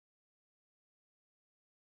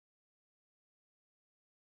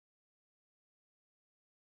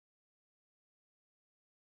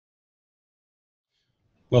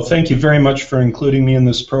Well, thank you very much for including me in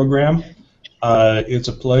this program. It's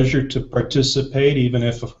a pleasure to participate, even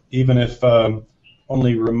if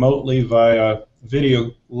only remotely via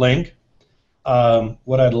video link.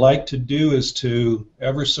 What I'd like to do is to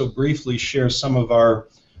ever so briefly share some of our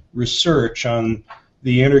research on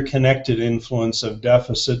the interconnected influence of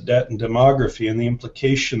deficit, debt, and demography and the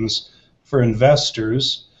implications for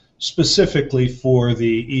investors, specifically for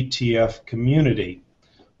the ETF community.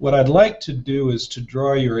 What I'd like to do is to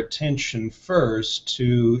draw your attention first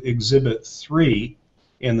to Exhibit 3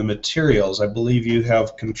 in the materials. I believe you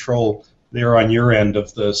have control there on your end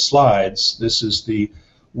of the slides. This is the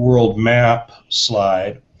world map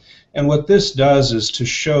slide. And what this does is to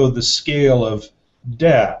show the scale of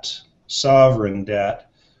debt, sovereign debt,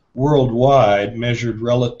 worldwide measured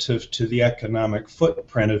relative to the economic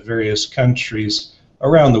footprint of various countries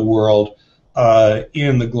around the world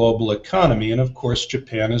in the global economy. And of course,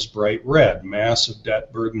 Japan is bright red, massive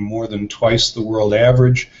debt burden, more than twice the world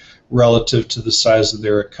average relative to the size of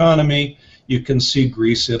their economy. You can see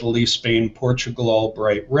Greece, Italy, Spain, Portugal, all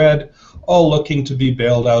bright red, all looking to be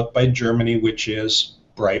bailed out by Germany, which is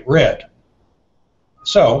bright red.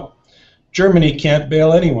 So, Germany can't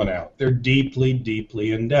bail anyone out. They're deeply,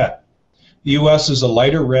 deeply in debt. The U.S. is a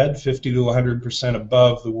lighter red, 50 to 100%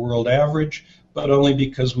 above the world average, but only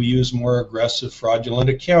because we use more aggressive fraudulent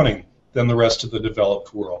accounting than the rest of the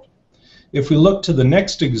developed world. If we look to the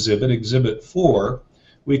next exhibit, Exhibit 4,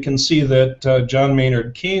 we can see that John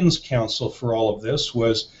Maynard Keynes' counsel for all of this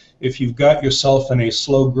was, if you've got yourself in a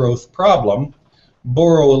slow growth problem,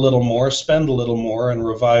 borrow a little more, spend a little more, and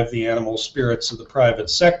revive the animal spirits of the private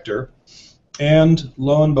sector. And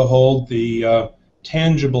lo and behold, the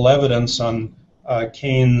tangible evidence on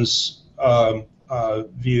Keynes'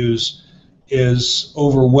 views is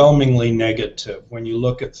overwhelmingly negative. When you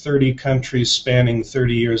look at 30 countries spanning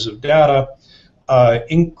 30 years of data,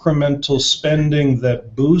 incremental spending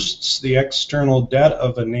that boosts the external debt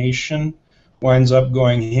of a nation winds up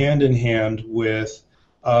going hand in hand with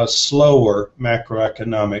slower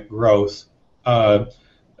macroeconomic growth,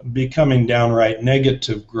 becoming downright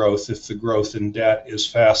negative growth if the growth in debt is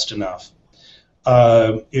fast enough.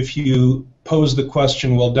 If you pose the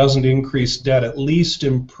question, well, doesn't increased debt at least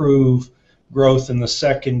improve growth in the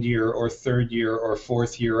second year or third year or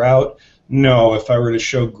fourth year out? No. If I were to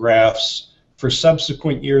show graphs for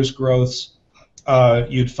subsequent years' growths,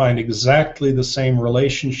 you'd find exactly the same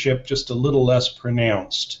relationship, just a little less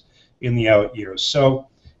pronounced in the out years. So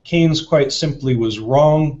Keynes quite simply was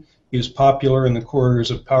wrong. He's popular in the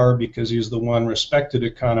corridors of power because he's the one respected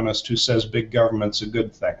economist who says big government's a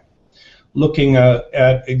good thing. Looking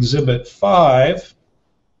at Exhibit 5,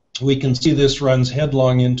 we can see this runs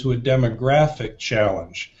headlong into a demographic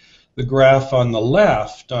challenge. The graph on the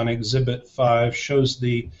left on Exhibit 5 shows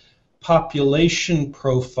the population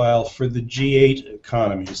profile for the G8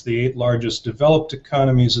 economies, the 8 largest developed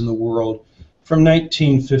economies in the world from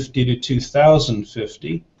 1950 to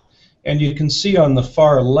 2050. And you can see on the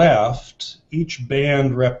far left, each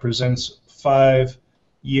band represents a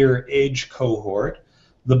 5-year age cohort.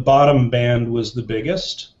 The bottom band was the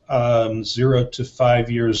biggest, 0 to 4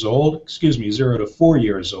 years old,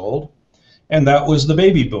 and that was the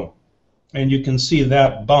baby boom. And you can see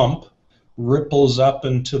that bump ripples up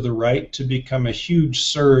and to the right to become a huge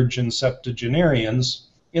surge in septuagenarians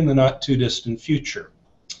in the not too distant future.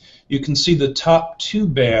 You can see the top 2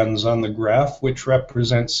 bands on the graph, which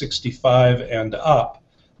represent 65 and up,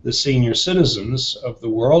 the senior citizens of the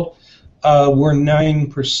world, were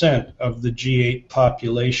 9% of the G8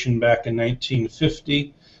 population back in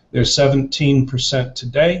 1950. They're 17%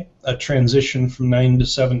 today. A transition from 9 to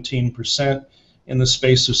 17% in the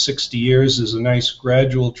space of 60 years is a nice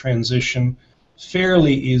gradual transition,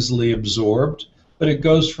 fairly easily absorbed, but it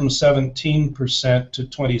goes from 17% to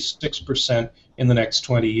 26% in the next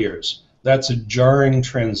 20 years. That's a jarring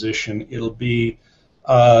transition. It'll be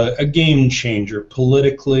a game changer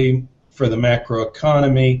politically, for the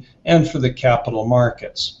macroeconomy, and for the capital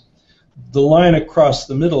markets. The line across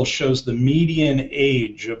the middle shows the median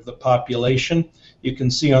age of the population. You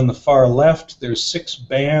can see on the far left there's 6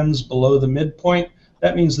 bands below the midpoint.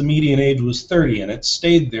 That means the median age was 30, and it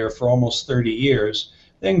stayed there for almost 30 years,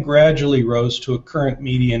 then gradually rose to a current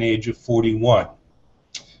median age of 41.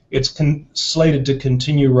 It's slated to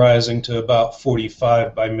continue rising to about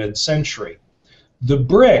 45 by mid-century. The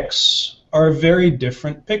BRICS are a very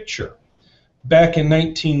different picture. Back in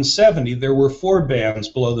 1970, there were 4 bands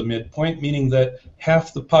below the midpoint, meaning that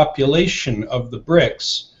half the population of the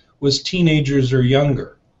BRICS was teenagers or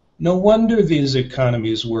younger. No wonder these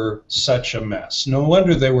economies were such a mess. No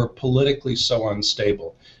wonder they were politically so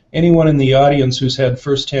unstable. Anyone in the audience who's had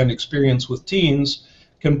firsthand experience with teens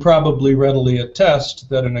can probably readily attest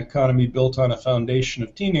that an economy built on a foundation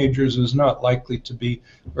of teenagers is not likely to be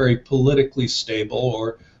very politically stable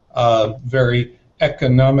or very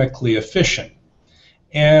economically efficient.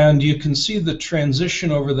 And you can see the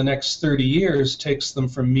transition over the next 30 years takes them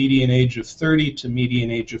from median age of 30 to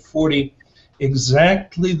median age of 40,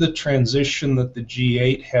 exactly the transition that the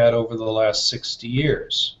G8 had over the last 60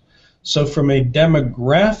 years. So from a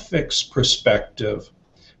demographics perspective,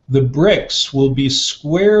 the BRICS will be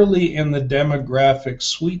squarely in the demographic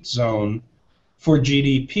sweet zone for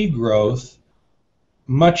GDP growth,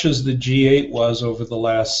 much as the G8 was over the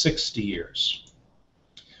last 60 years.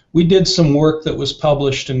 We did some work that was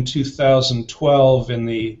published in 2012 in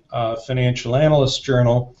the Financial Analyst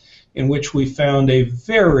Journal, in which we found a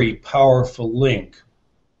very powerful link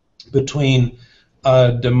between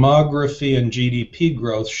demography and GDP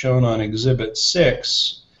growth, shown on Exhibit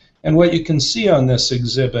 6. And what you can see on this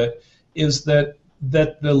exhibit is that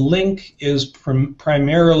the link is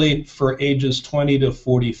primarily for ages 20 to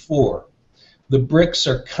 44. The BRICS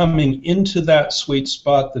are coming into that sweet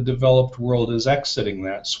spot. The developed world is exiting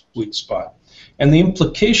that sweet spot. And the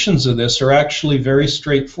implications of this are actually very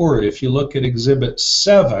straightforward. If you look at Exhibit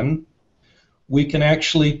 7, we can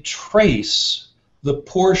actually trace the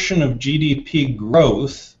portion of GDP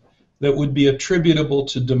growth that would be attributable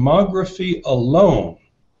to demography alone.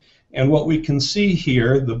 And what we can see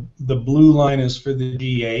here, the blue line is for the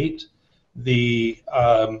G8, the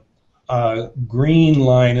green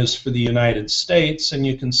line is for the United States, and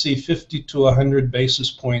you can see 50 to 100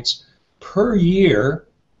 basis points per year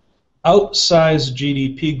outsized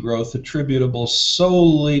GDP growth attributable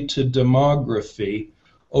solely to demography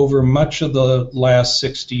over much of the last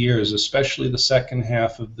 60 years, especially the second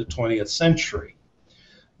half of the 20th century.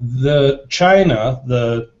 China,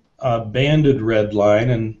 the banded red line,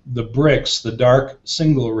 and the BRICS, the dark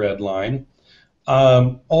single red line,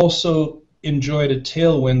 also enjoyed a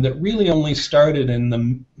tailwind that really only started in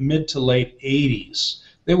the mid to late 80s.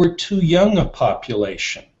 They were too young a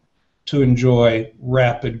population to enjoy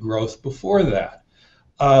rapid growth before that.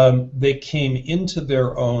 They came into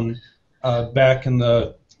their own back in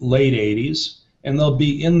the late 80s, and they'll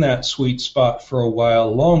be in that sweet spot for a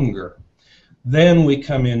while longer. Then we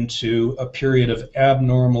come into a period of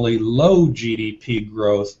abnormally low GDP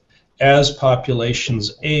growth as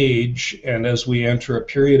populations age and as we enter a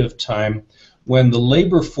period of time when the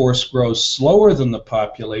labor force grows slower than the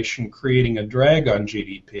population, creating a drag on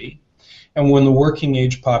GDP, and when the working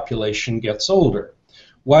age population gets older.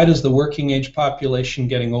 Why does the working age population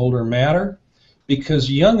getting older matter?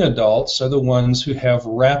 Because young adults are the ones who have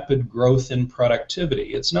rapid growth in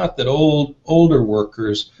productivity. It's not that older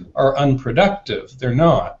workers are unproductive. They're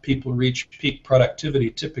not. People reach peak productivity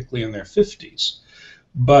typically in their 50s.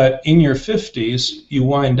 But in your 50s, you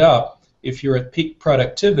wind up, if you're at peak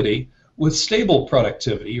productivity, with stable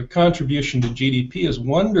productivity. Your contribution to GDP is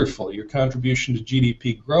wonderful. Your contribution to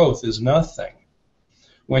GDP growth is nothing.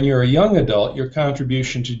 When you're a young adult, your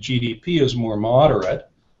contribution to GDP is more moderate,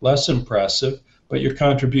 less impressive, but your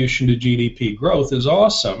contribution to GDP growth is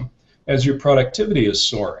awesome as your productivity is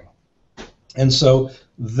soaring. And so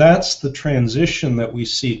that's the transition that we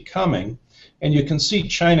see coming. And you can see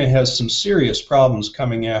China has some serious problems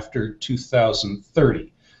coming after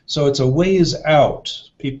 2030. So it's a ways out.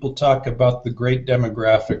 People talk about the great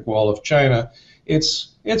demographic wall of China.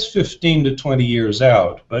 It's 15 to 20 years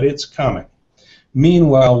out, but it's coming.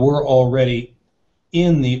 Meanwhile, we're already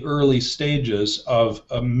in the early stages of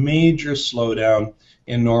a major slowdown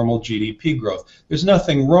in normal GDP growth. There's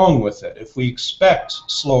nothing wrong with it. If we expect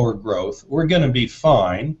slower growth, we're going to be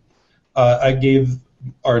fine. I gave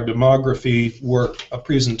our demography work a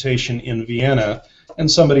presentation in Vienna, and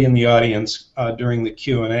somebody in the audience during the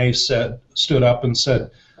Q&A stood up and said,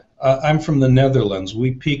 I'm from the Netherlands.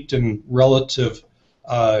 We peaked in relative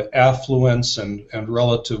affluence and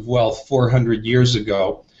relative wealth 400 years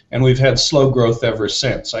ago, and we've had slow growth ever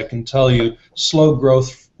since. I can tell you, slow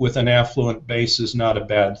growth with an affluent base is not a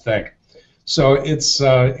bad thing. So it's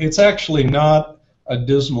actually not a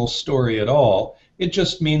dismal story at all. It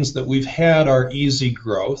just means that we've had our easy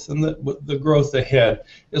growth, and that the growth ahead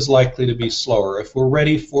is likely to be slower. If we're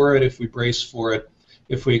ready for it, if we brace for it,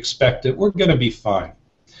 if we expect it, we're going to be fine.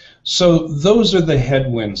 So those are the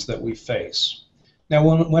headwinds that we face. Now,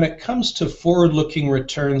 when it comes to forward-looking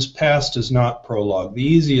returns, past is not prologue. The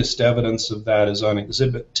easiest evidence of that is on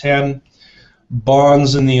Exhibit 10.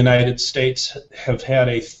 Bonds in the United States have had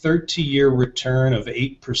a 30-year return of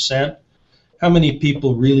 8%. How many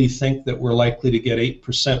people really think that we're likely to get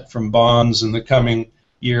 8% from bonds in the coming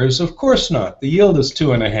years? Of course not. The yield is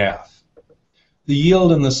 2.5. The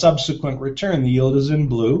yield and the subsequent return, the yield is in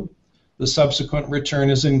blue. The subsequent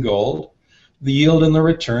return is in gold. The yield and the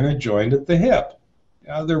return are joined at the hip.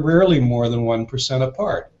 They're rarely more than 1%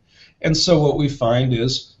 apart. And so what we find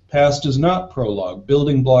is past is not prologue.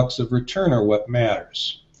 Building blocks of return are what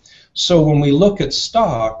matters. So when we look at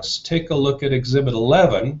stocks, take a look at Exhibit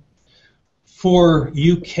 11. For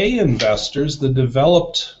UK investors, the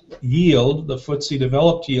developed yield, the FTSE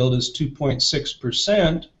developed yield, is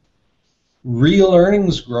 2.6%. Real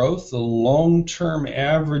earnings growth, the long-term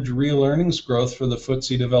average real earnings growth for the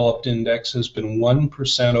FTSE developed index has been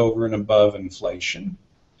 1% over and above inflation.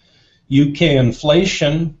 UK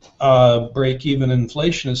inflation, break-even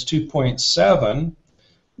inflation, is 2.7,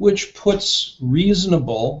 which puts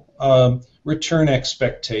reasonable return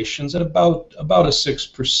expectations at about a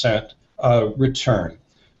 6% return.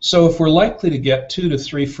 So if we're likely to get 2 to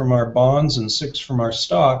 3 from our bonds and 6 from our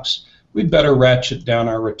stocks, we'd better ratchet down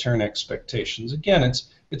our return expectations. Again,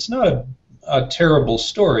 it's not a terrible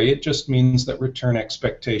story. It just means that return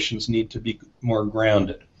expectations need to be more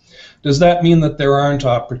grounded. Does that mean that there aren't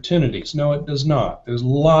opportunities? No, it does not. There's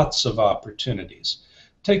lots of opportunities.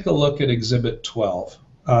 Take a look at Exhibit 12.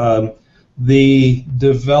 The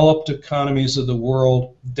developed economies of the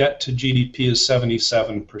world, debt to GDP is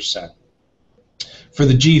 77%. For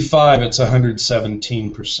the G5, it's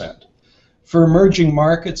 117%. For emerging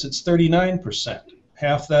markets, it's 39%.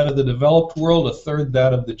 Half that of the developed world, a third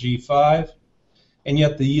that of the G5, and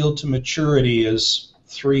yet the yield to maturity is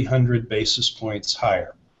 300 basis points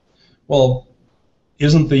higher. Well,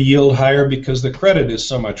 isn't the yield higher because the credit is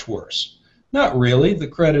so much worse? Not really. The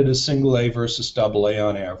credit is single A versus double A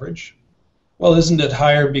on average. Well, isn't it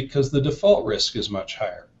higher because the default risk is much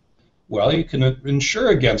higher? Well, you can insure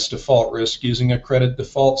against default risk using a credit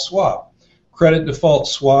default swap. Credit default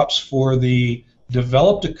swaps for the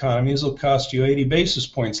developed economies will cost you 80 basis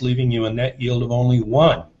points, leaving you a net yield of only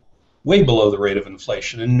 1, way below the rate of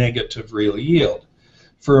inflation, and negative real yield.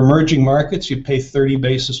 For emerging markets, you pay 30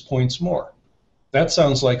 basis points more. That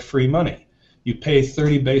sounds like free money. You pay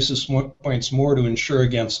 30 basis points more to insure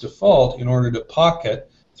against default in order to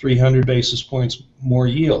pocket 300 basis points more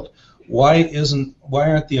yield. Why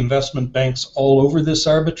aren't the investment banks all over this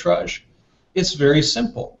arbitrage? It's very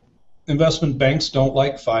simple. Investment banks don't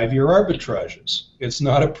like 5-year arbitrages. It's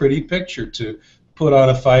not a pretty picture to put on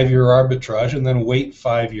a 5-year arbitrage and then wait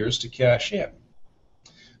 5 years to cash in.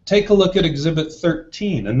 Take a look at Exhibit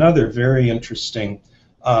 13, another very interesting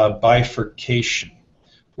bifurcation.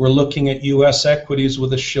 We're looking at U.S. equities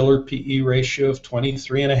with a Shiller PE ratio of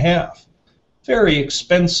 23.5. Very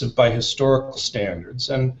expensive by historical standards,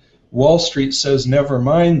 and Wall Street says, never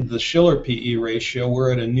mind the Shiller PE ratio,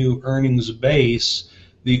 we're at a new earnings base.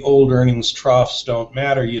 The old earnings troughs don't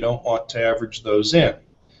matter. You don't want to average those in.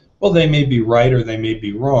 Well, they may be right or they may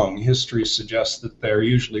be wrong. History suggests that they're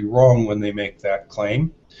usually wrong when they make that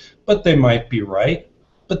claim, but they might be right.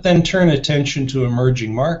 But then turn attention to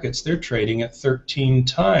emerging markets. They're trading at 13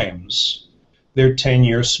 times their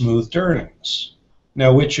 10-year smoothed earnings.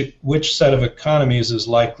 Now, which set of economies is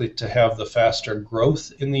likely to have the faster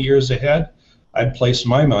growth in the years ahead? I'd place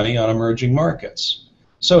my money on emerging markets.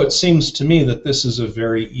 So it seems to me that this is a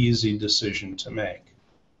very easy decision to make.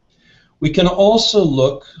 We can also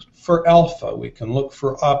look for alpha. We can look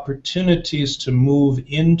for opportunities to move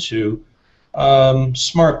into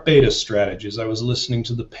smart beta strategies. I was listening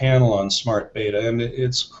to the panel on smart beta, and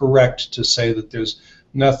it's correct to say that there's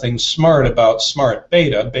nothing smart about smart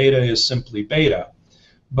beta. Beta is simply beta.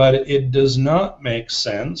 But it does not make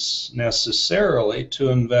sense necessarily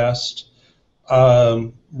to invest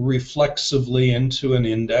reflexively into an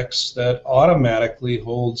index that automatically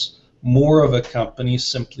holds more of a company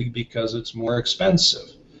simply because it's more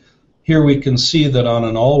expensive. Here we can see that on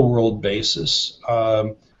an all-world basis,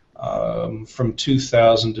 from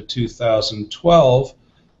 2000 to 2012,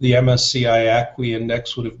 the MSCI ACWI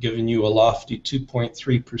index would have given you a lofty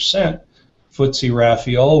 2.3%. FTSE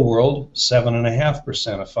RAFI All World,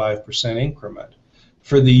 7.5%, a 5% increment.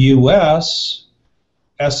 For the U.S.,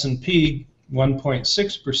 S&P,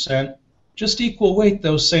 1.6%, just equal weight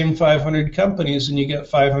those same 500 companies and you get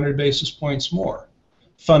 500 basis points more.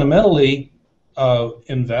 Fundamentally,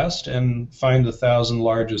 invest and find the 1,000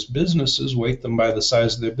 largest businesses, weight them by the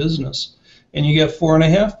size of their business, and you get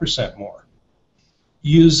 4.5% more.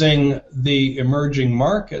 Using the emerging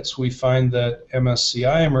markets, we find that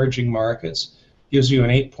MSCI emerging markets gives you an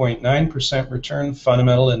 8.9% return,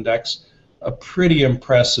 fundamental index, a pretty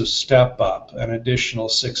impressive step up, an additional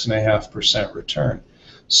 6.5% return.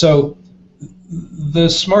 So the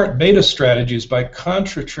smart beta strategies, by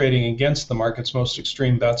contra-trading against the market's most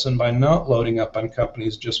extreme bets and by not loading up on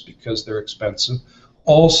companies just because they're expensive,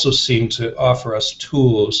 also seem to offer us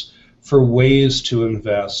tools for ways to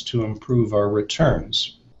invest to improve our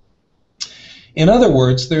returns. In other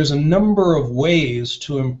words, there's a number of ways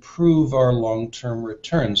to improve our long-term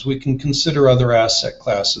returns. We can consider other asset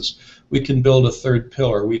classes. We can build a third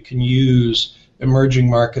pillar. We can use emerging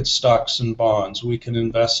market stocks and bonds. We can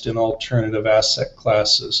invest in alternative asset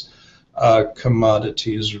classes,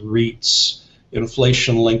 commodities, REITs,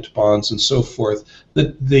 inflation-linked bonds, and so forth.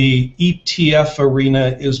 The ETF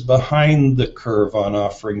arena is behind the curve on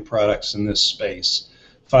offering products in this space.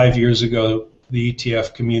 5 years ago, the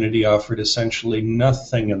ETF community offered essentially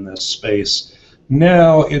nothing in this space.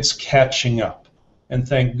 Now it's catching up, and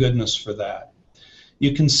thank goodness for that.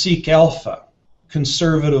 You can seek alpha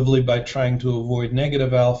conservatively by trying to avoid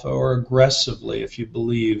negative alpha, or aggressively if you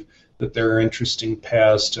believe that there are interesting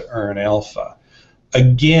paths to earn alpha.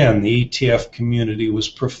 Again, the ETF community was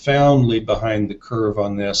profoundly behind the curve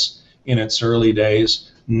on this in its early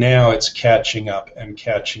days. Now it's catching up, and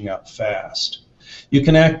catching up fast. You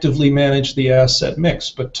can actively manage the asset mix,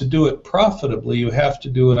 but to do it profitably, you have to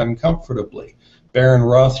do it uncomfortably. Baron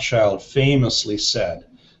Rothschild famously said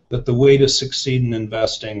that the way to succeed in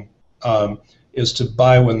investing is to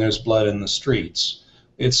buy when there's blood in the streets.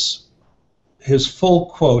 His full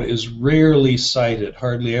quote is rarely cited.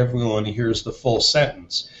 Hardly everyone hears the full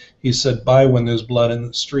sentence. He said, buy when there's blood in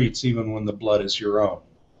the streets, even when the blood is your own.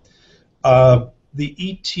 The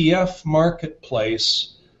ETF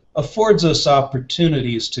marketplace affords us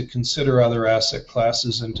opportunities to consider other asset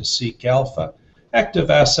classes and to seek alpha.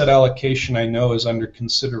 Active asset allocation, I know, is under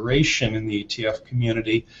consideration in the ETF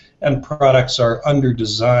community, and products are under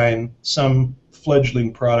design. Some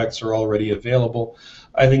fledgling products are already available.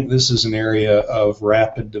 I think this is an area of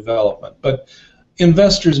rapid development. But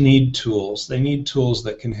investors need tools. They need tools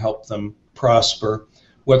that can help them prosper.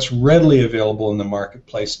 What's readily available in the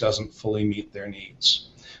marketplace doesn't fully meet their needs.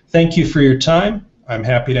 Thank you for your time. I'm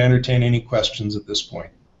happy to entertain any questions at this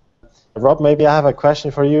point. Rob, maybe I have a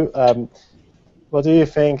question for you. What do you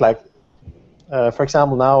think, like, for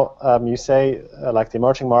example, now you say like the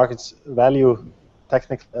emerging markets value,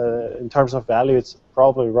 in terms of value, it's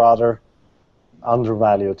probably rather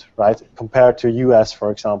undervalued, right, compared to US,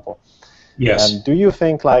 for example. Yes. Do you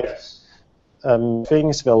think like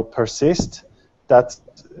things will persist? That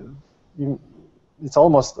it's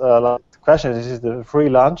almost like the question is the free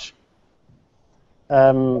lunch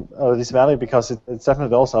or this value, because it's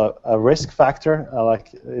definitely also a risk factor.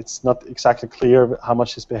 Like it's not exactly clear how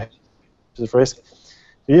much is risk.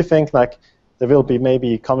 Do you think like there will be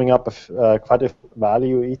maybe coming up quite a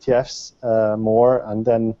value ETFs more, and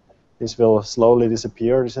then this will slowly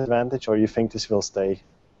disappear, this advantage, or you think this will stay?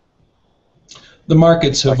 The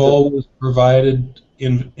markets have always provided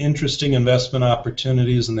interesting investment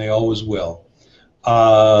opportunities, and they always will.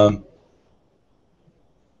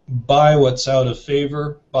 Buy what's out of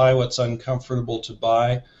favor, buy what's uncomfortable to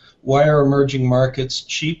buy. Why are emerging markets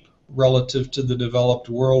cheap relative to the developed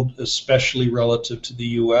world, especially relative to the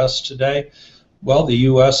U.S. today? Well, the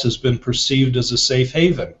U.S. has been perceived as a safe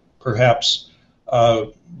haven. Perhaps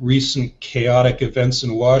recent chaotic events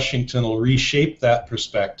in Washington will reshape that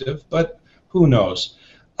perspective, but who knows?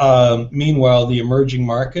 Meanwhile, the emerging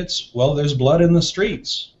markets, well, there's blood in the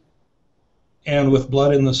streets. And with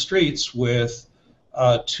blood in the streets, with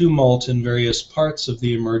tumult in various parts of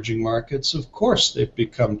the emerging markets, of course they've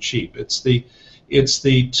become cheap. It's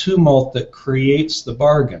the tumult that creates the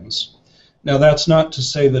bargains. Now, that's not to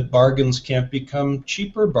say that bargains can't become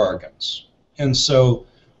cheaper bargains. And so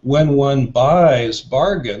when one buys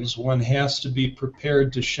bargains, one has to be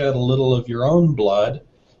prepared to shed a little of your own blood,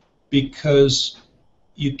 because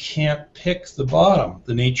you can't pick the bottom.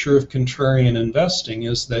 The nature of contrarian investing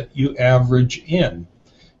is that you average in.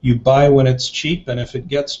 You buy when it's cheap, and if it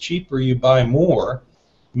gets cheaper, you buy more,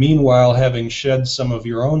 meanwhile having shed some of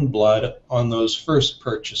your own blood on those first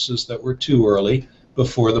purchases that were too early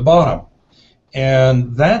before the bottom.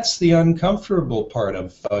 And that's the uncomfortable part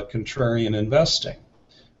of contrarian investing.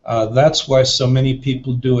 That's why so many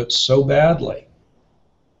people do it so badly.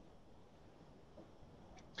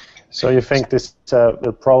 So you think this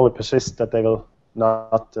will probably persist, that they will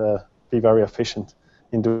not be very efficient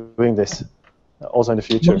in doing this also in the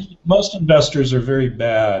future? Most investors are very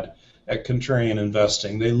bad at contrarian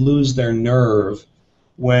investing. They lose their nerve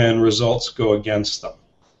when results go against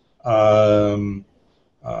them.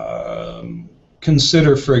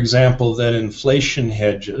 Consider, for example, that inflation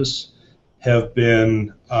hedges have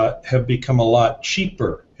become a lot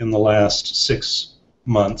cheaper in the last 6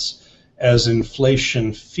 months as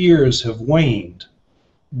inflation fears have waned.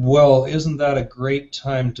 Well, isn't that a great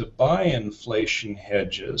time to buy inflation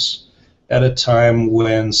hedges at a time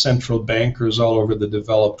when central bankers all over the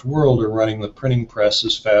developed world are running the printing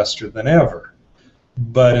presses faster than ever.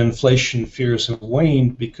 But inflation fears have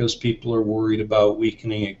waned because people are worried about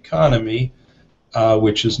weakening economy,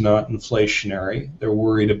 which is not inflationary. They're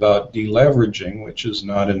worried about deleveraging, which is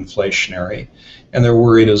not inflationary. And they're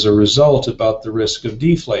worried as a result about the risk of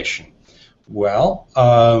deflation. Well,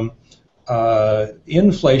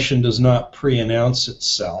 inflation does not pre-announce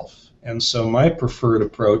itself. And so my preferred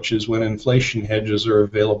approach is when inflation hedges are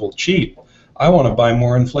available cheap, I want to buy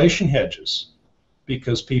more inflation hedges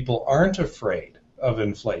because people aren't afraid of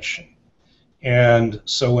inflation. And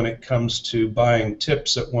so when it comes to buying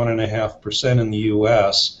tips at 1.5% in the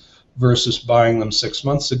US versus buying them 6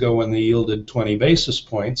 months ago when they yielded 20 basis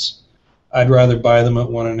points, I'd rather buy them at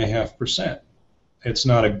 1.5%. It's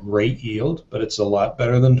not a great yield, but it's a lot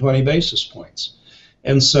better than 20 basis points.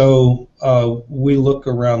 And so we look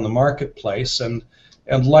around the marketplace and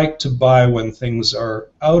like to buy when things are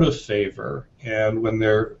out of favor and when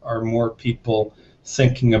there are more people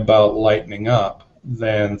thinking about lightening up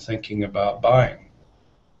than thinking about buying.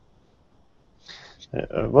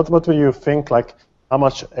 What do you think, like, how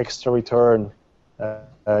much extra return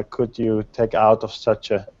could you take out of such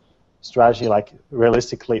a strategy, like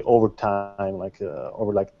realistically over time, like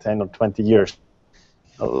over like 10 or 20 years,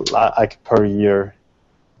 like per year?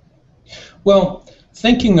 Well,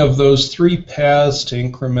 thinking of those three paths to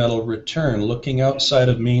incremental return, looking outside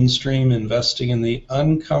of mainstream, investing in the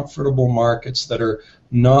uncomfortable markets that are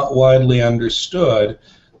not widely understood,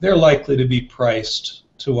 they're likely to be priced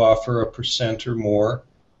to offer 1% or more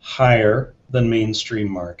higher than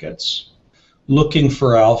mainstream markets. Looking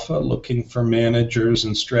for alpha, looking for managers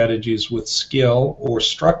and strategies with skill or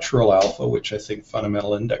structural alpha, which I think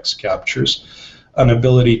fundamental index captures, an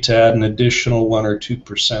ability to add an additional 1 or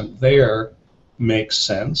 2% there makes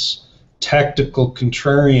sense. Tactical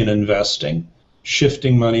contrarian investing,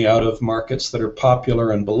 shifting money out of markets that are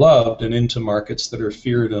popular and beloved and into markets that are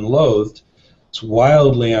feared and loathed. It's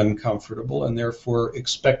wildly uncomfortable, and therefore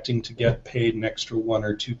expecting to get paid an extra 1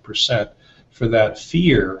 or 2% for that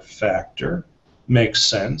fear factor makes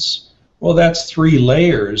sense. Well, that's 3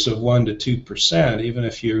 layers of 1 to 2%, even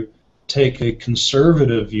if you take a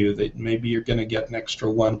conservative view that maybe you're going to get an extra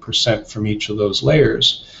 1% from each of those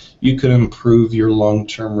layers, you could improve your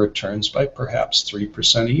long-term returns by perhaps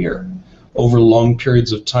 3% a year. Over long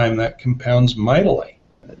periods of time, that compounds mightily.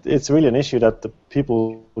 It's really an issue that the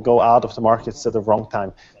people go out of the markets at the wrong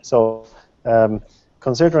time. So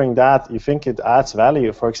considering that, you think it adds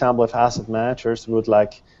value? For example, if asset managers would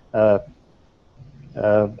like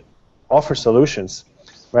offer solutions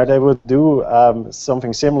where they would do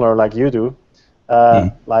something similar like you do,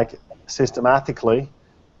 like systematically,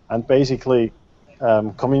 and basically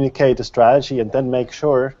communicate the strategy and then make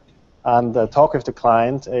sure and talk with the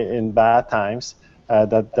client in bad times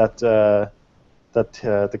that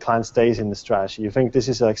the client stays in the strategy. You think this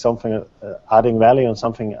is like something adding value and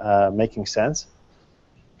something making sense?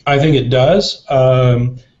 I think it does.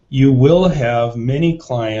 You will have many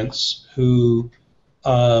clients who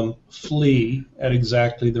flee at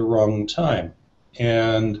exactly the wrong time,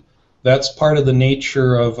 and that's part of the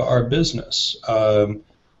nature of our business.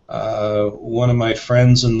 One of my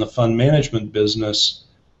friends in the fund management business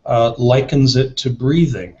likens it to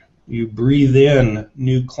breathing. You breathe in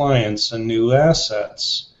new clients and new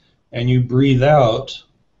assets, and you breathe out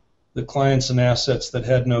the clients and assets that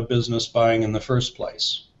had no business buying in the first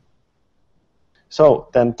place. So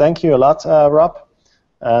then, thank you a lot, Rob.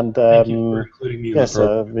 And thank you for including me in the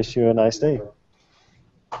program. Wish you a nice day.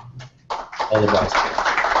 All the best.